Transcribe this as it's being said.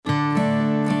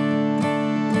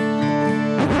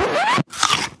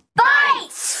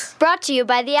Brought to you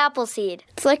by the Appleseed.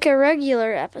 It's like a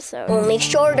regular episode. Only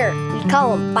shorter. We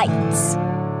call them bites.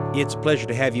 It's a pleasure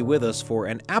to have you with us for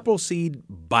an Appleseed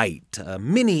Bite, a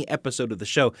mini episode of the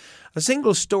show, a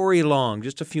single story long,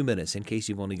 just a few minutes, in case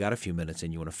you've only got a few minutes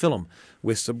and you want to fill them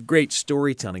with some great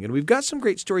storytelling. And we've got some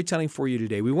great storytelling for you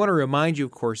today. We want to remind you,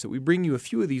 of course, that we bring you a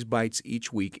few of these bites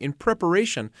each week in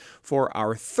preparation for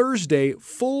our Thursday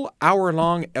full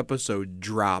hour-long episode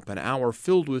drop, an hour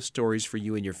filled with stories for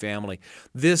you and your family.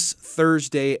 This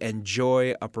Thursday,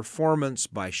 enjoy a performance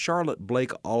by Charlotte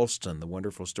Blake Alston, the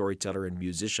wonderful storyteller and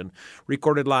musician,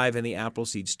 recorded live in the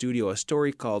Appleseed studio, a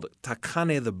story called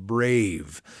Takane the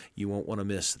Brave. You won't want to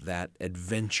miss that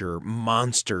adventure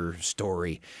monster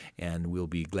story, and we'll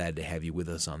be glad to have you with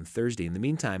us on Thursday. In the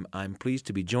meantime, I'm pleased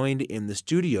to be joined in the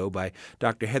studio by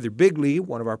Dr. Heather Bigley,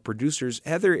 one of our producers.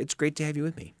 Heather, it's great to have you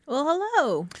with me. Well,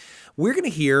 hello. We're going to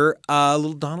hear a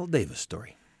little Donald Davis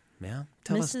story. Yeah,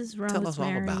 tell us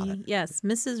all about it. Yes,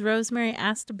 Mrs. Rosemary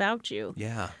asked about you.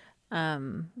 Yeah.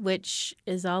 Which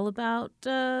is all about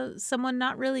someone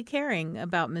not really caring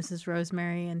about Mrs.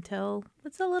 Rosemary until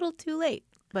it's a little too late,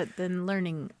 but then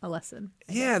learning a lesson.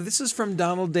 Yeah, this is from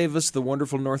Donald Davis, the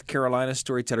wonderful North Carolina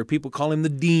storyteller. People call him the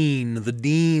dean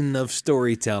of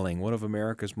storytelling, one of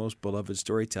America's most beloved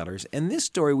storytellers. And this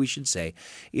story, we should say,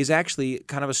 is actually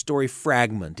kind of a story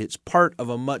fragment. It's part of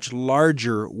a much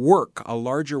larger work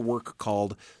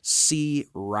called Sea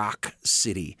Rock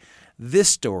City. This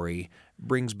story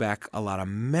brings back a lot of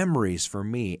memories for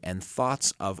me and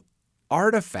thoughts of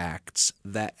artifacts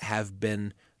that have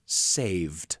been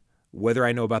saved, whether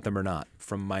I know about them or not,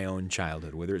 from my own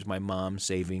childhood, whether it's my mom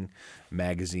saving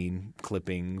magazine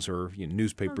clippings or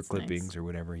newspaper clippings or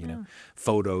whatever,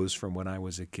 photos from when I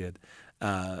was a kid.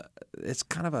 It's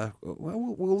kind of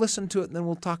we'll listen to it and then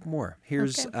we'll talk more.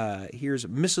 Here's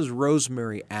Mrs.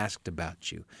 Rosemary Asked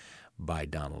About You by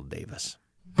Donald Davis.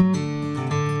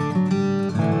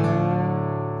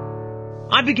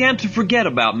 I began to forget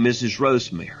about Mrs.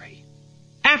 Rosemary.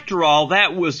 After all,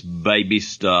 that was baby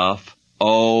stuff,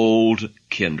 old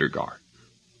kindergarten.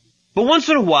 But once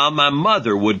in a while, my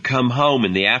mother would come home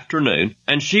in the afternoon,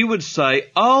 and she would say,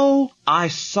 "Oh, I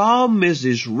saw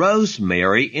Mrs.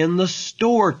 Rosemary in the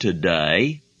store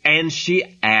today, and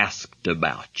she asked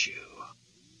about you."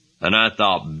 And I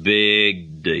thought,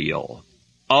 big deal.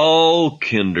 Oh,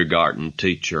 kindergarten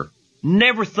teacher.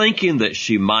 Never thinking that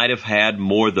she might have had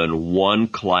more than one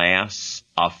class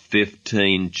of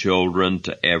 15 children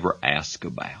to ever ask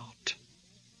about.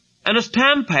 And as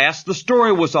time passed, the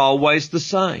story was always the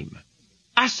same.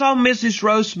 I saw Mrs.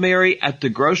 Rosemary at the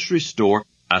grocery store.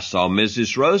 I saw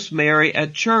Mrs. Rosemary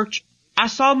at church. I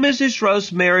saw Mrs.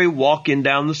 Rosemary walking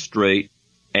down the street,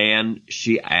 and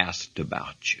she asked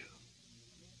about you.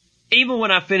 Even when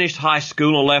I finished high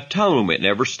school and left home, it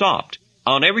never stopped.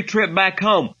 On every trip back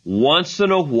home, once in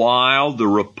a while the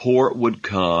report would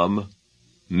come,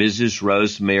 "Mrs.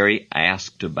 Rosemary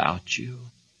asked about you."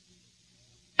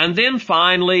 And then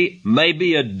finally,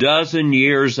 maybe a dozen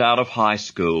years out of high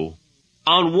school,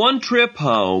 on one trip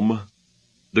home,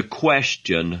 the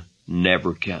question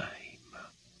never came.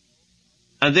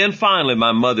 And then finally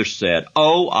my mother said,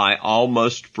 "Oh, I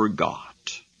almost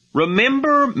forgot.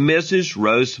 Remember Mrs.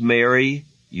 Rosemary,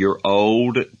 your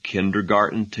old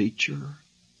kindergarten teacher?"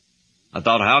 I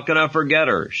thought, how can I forget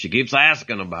her? She keeps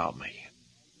asking about me.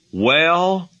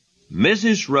 Well,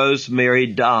 Mrs. Rosemary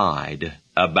died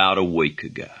about a week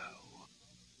ago.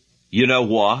 You know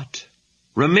what?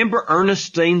 Remember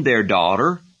Ernestine, their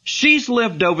daughter? She's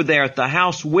lived over there at the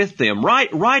house with them,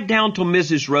 right down till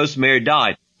Mrs. Rosemary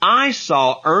died. I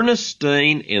saw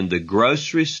Ernestine in the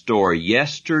grocery store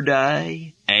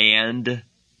yesterday, and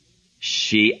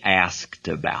she asked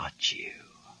about you.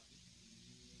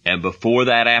 And before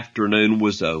that afternoon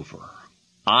was over,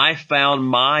 I found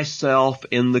myself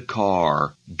in the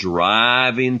car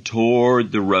driving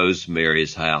toward the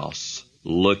Rosemary's house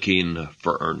looking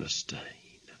for Ernestine.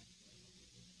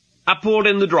 I pulled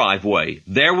in the driveway.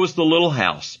 There was the little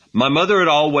house. My mother had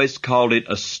always called it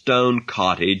a stone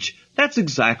cottage. That's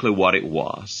exactly what it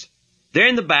was. There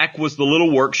in the back was the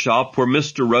little workshop where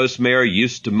Mr. Rosemary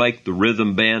used to make the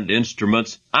rhythm band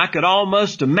instruments. I could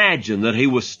almost imagine that he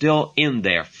was still in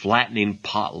there flattening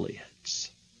pot lids.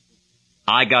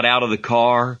 I got out of the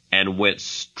car and went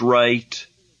straight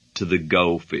to the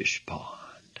goldfish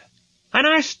pond. And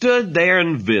I stood there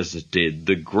and visited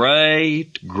the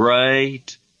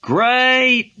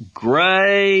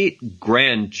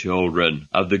great-grandchildren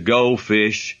of the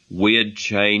goldfish we had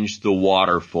changed the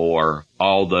water for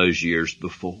all those years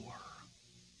before.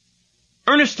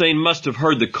 Ernestine must have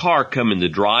heard the car come in the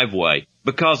driveway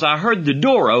because I heard the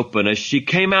door open as she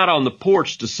came out on the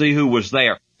porch to see who was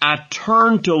there. I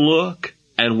turned to look,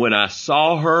 and when I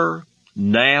saw her,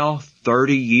 now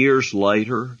 30 years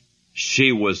later,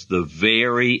 she was the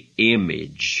very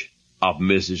image of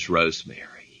Mrs. Rosemary.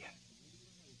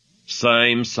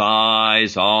 Same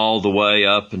size all the way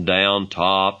up and down,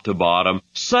 top to bottom.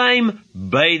 Same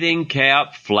bathing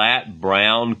cap, flat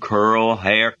brown curl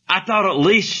hair. I thought at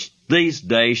least these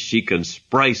days she can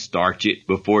spray starch it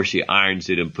before she irons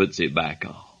it and puts it back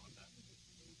on.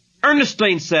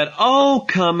 Ernestine said, "Oh,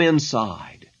 come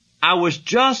inside. I was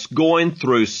just going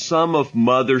through some of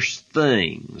Mother's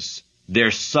things.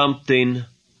 There's something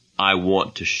I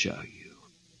want to show you."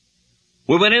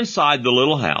 We went inside the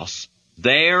little house.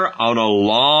 There on a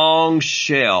long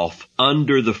shelf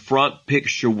under the front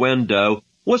picture window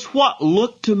was what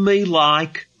looked to me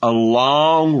like a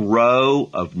long row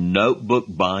of notebook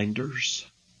binders.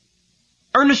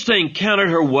 Ernestine counted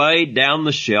her way down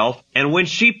the shelf, and when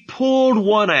she pulled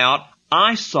one out,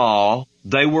 I saw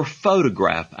they were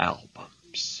photograph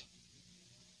albums.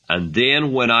 And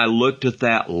then when I looked at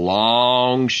that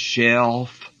long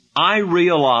shelf, I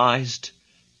realized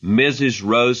Mrs.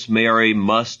 Rosemary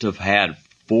must have had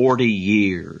 40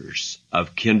 years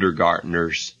of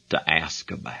kindergartners to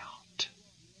ask about.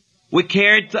 We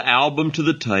carried the album to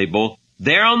the table.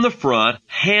 There on the front,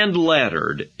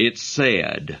 hand-lettered, it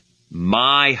said,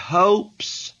 "My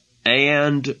Hopes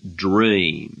and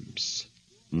Dreams,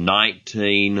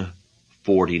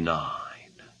 1949.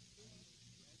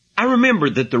 I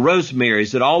remembered that the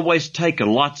Rosemarys had always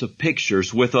taken lots of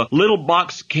pictures with a little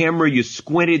box camera you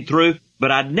squinted through,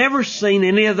 but I'd never seen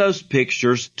any of those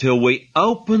pictures till we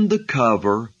opened the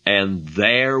cover, and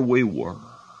there we were.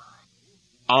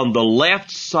 On the left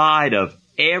side of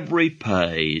every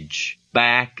page,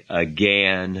 back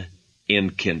again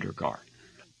in kindergarten.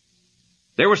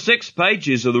 There were 6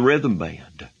 pages of the rhythm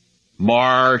band,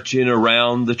 marching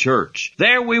around the church.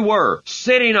 There we were,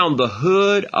 sitting on the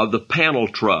hood of the panel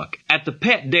truck at the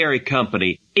Pet Dairy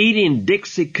Company, eating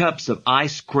Dixie cups of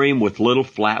ice cream with little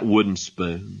flat wooden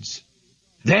spoons.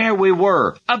 There we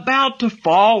were, about to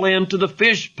fall into the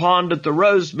fish pond at the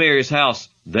Rosemary's house.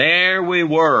 There we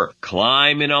were,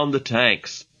 climbing on the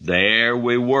tanks. There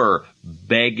we were,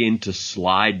 begging to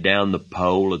slide down the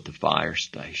pole at the fire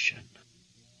station.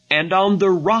 And on the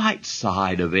right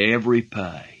side of every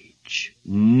page,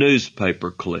 newspaper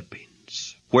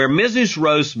clippings, where Mrs.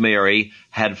 Rosemary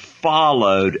had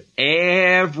followed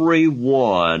every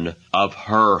one of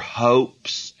her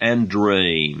hopes and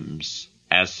dreams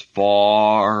as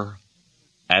far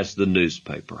as the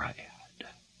newspaper had.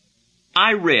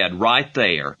 I read right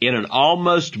there in an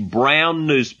almost brown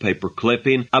newspaper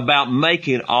clipping about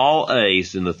making all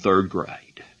A's in the 3rd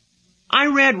grade. I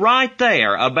read right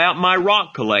there about my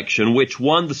rock collection, which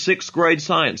won the 6th grade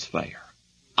science fair.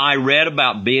 I read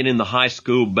about being in the high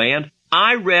school band.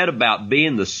 I read about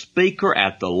being the speaker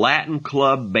at the Latin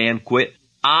Club banquet.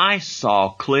 I saw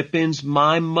clippings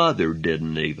my mother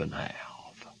didn't even have.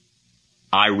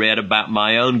 I read about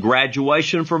my own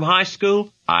graduation from high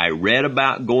school. I read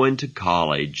about going to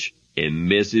college in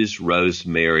Mrs.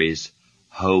 Rosemary's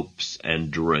Hopes and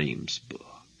Dreams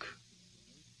book.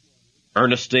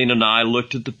 Ernestine and I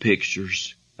looked at the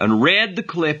pictures and read the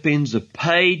clippings a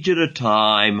page at a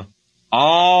time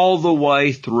all the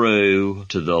way through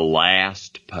to the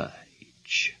last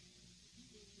page.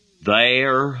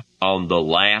 There on the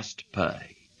last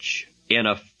page, in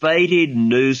a faded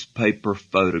newspaper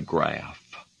photograph,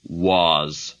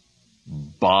 was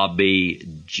Bobby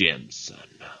Jensen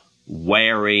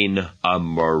wearing a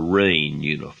Marine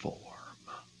uniform.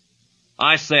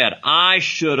 I said I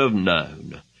should have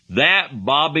known that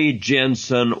Bobby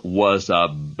Jensen was a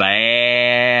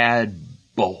bad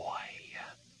boy.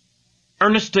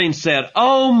 Ernestine said,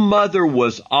 "Oh, Mother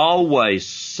was always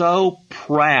so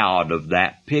proud of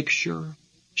that picture.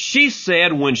 She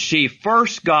said when she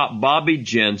first got Bobby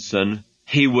Jensen,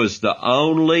 he was the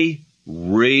only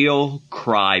real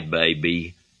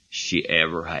crybaby she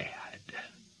ever had."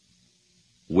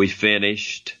 We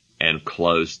finished and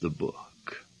closed the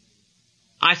book.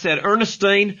 I said,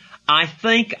 "Ernestine, I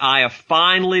think I have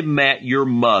finally met your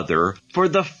mother for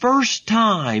the first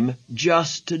time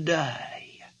just today.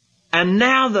 And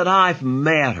now that I've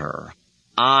met her,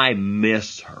 I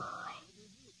miss her.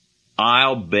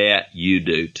 I'll bet you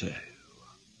do too."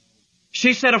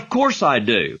 She said, "Of course I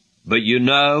do, but you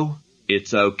know,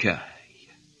 it's okay.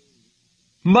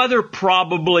 Mother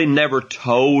probably never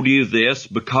told you this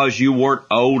because you weren't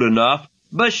old enough,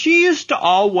 but she used to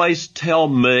always tell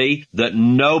me that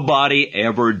nobody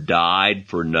ever died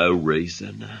for no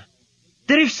reason.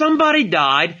 That if somebody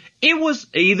died, it was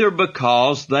either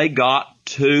because they got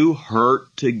too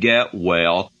hurt to get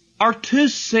well, or too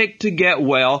sick to get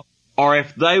well, or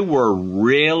if they were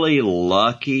really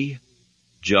lucky,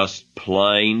 just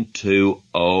plain too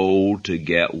old to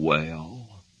get well.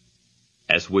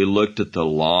 As we looked at the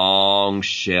long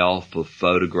shelf of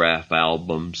photograph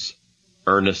albums,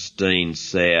 Ernestine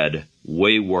said,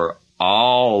 we were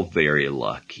all very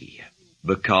lucky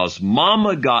because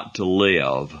Mama got to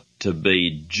live to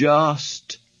be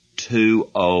just too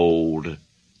old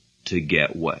to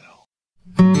get well.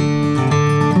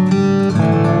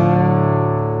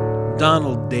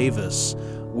 Donald Davis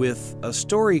with a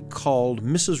story called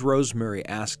Mrs. Rosemary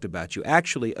Asked About You.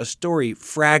 Actually, a story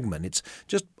fragment. It's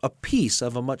just a piece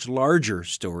of a much larger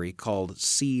story called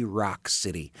Sea Rock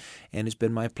City. And it's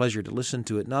been my pleasure to listen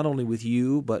to it, not only with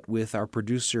you, but with our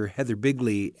producer, Heather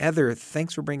Bigley. Heather,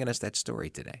 thanks for bringing us that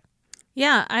story today.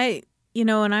 Yeah,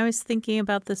 when I was thinking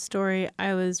about this story,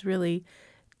 I was really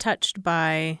touched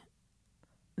by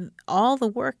all the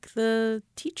work the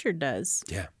teacher does.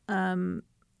 Yeah.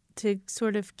 To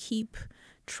sort of keep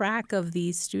track of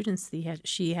these students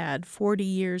she had 40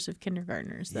 years of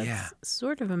kindergartners. That's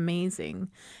sort of amazing.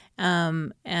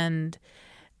 I don't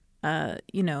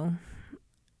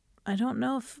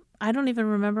even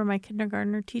remember my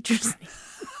kindergartner teacher's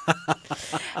name.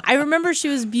 I remember she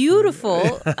was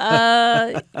beautiful.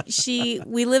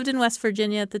 We lived in West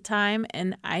Virginia at the time,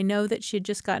 and I know that she had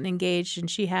just gotten engaged, and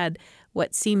she had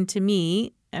what seemed to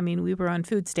me, we were on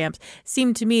food stamps,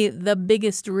 seemed to me the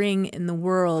biggest ring in the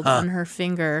world on her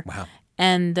finger. Wow.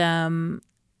 And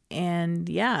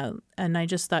I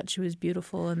just thought she was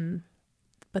beautiful,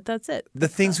 but that's it. The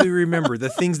things we remember, the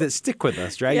things that stick with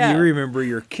us, right? Yeah. You remember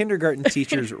your kindergarten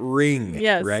teacher's ring,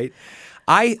 yes. right?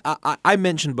 I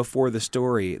mentioned before the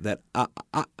story that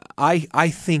I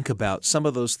think about some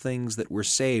of those things that were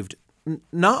saved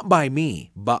not by me,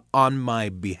 but on my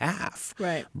behalf.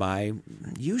 Right. By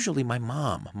usually my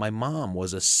mom. My mom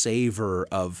was a saver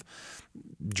of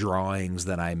drawings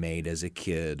that I made as a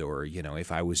kid, or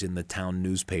if I was in the town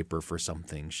newspaper for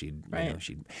something, she'd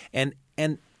and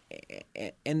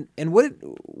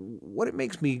what it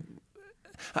makes me.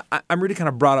 I'm really kind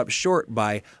of brought up short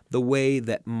by the way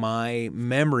that my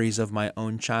memories of my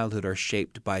own childhood are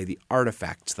shaped by the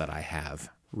artifacts that I have.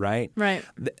 Right? Right.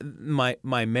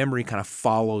 My memory kind of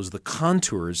follows the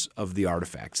contours of the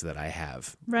artifacts that I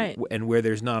have. Right. And where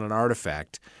there's not an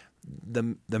artifact,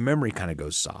 the memory kind of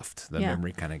goes soft. The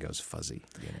memory kind of goes fuzzy.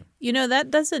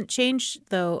 That doesn't change,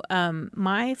 though.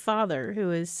 My father,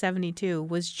 who is 72,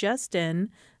 was just in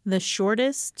the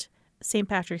shortest St.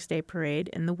 Patrick's Day parade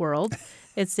in the world.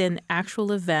 It's an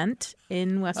actual event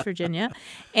in West Virginia.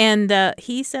 And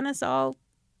he sent us all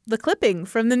the clipping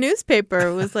from the newspaper.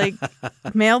 It was like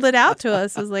mailed it out to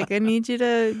us. It was like, I need you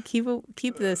to keep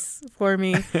this for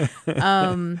me.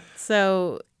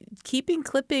 So keeping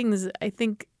clippings, I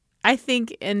think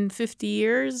in 50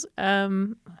 years,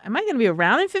 am I going to be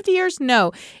around in 50 years?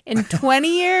 No. In 20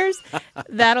 years,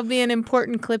 that'll be an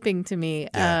important clipping to me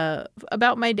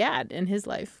about my dad and his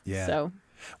life. Yeah. So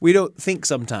we don't think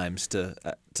sometimes to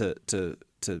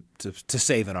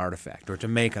save an artifact or to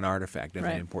make an artifact of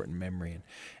an important memory.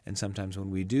 And sometimes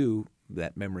when we do,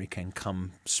 that memory can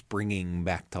come springing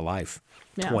back to life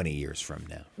 20 years from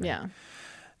now. Right? Yeah.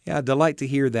 Yeah, delight to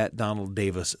hear that Donald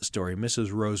Davis story.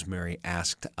 Mrs. Rosemary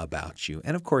Asked About You.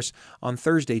 And, of course, on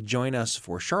Thursday, join us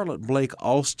for Charlotte Blake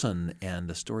Alston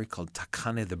and a story called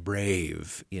Takane the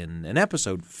Brave, in an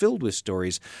episode filled with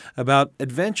stories about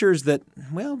adventures that,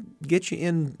 get you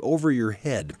in over your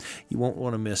head. You won't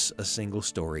want to miss a single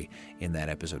story in that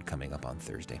episode coming up on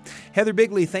Thursday. Heather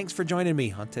Bigley, thanks for joining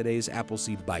me on today's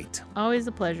Appleseed Bite. Always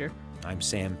a pleasure. I'm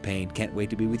Sam Payne. Can't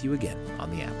wait to be with you again on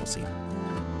the Appleseed.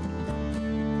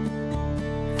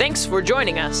 Thanks for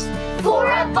joining us For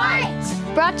a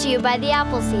Bite! Brought to you by the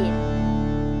Appleseed.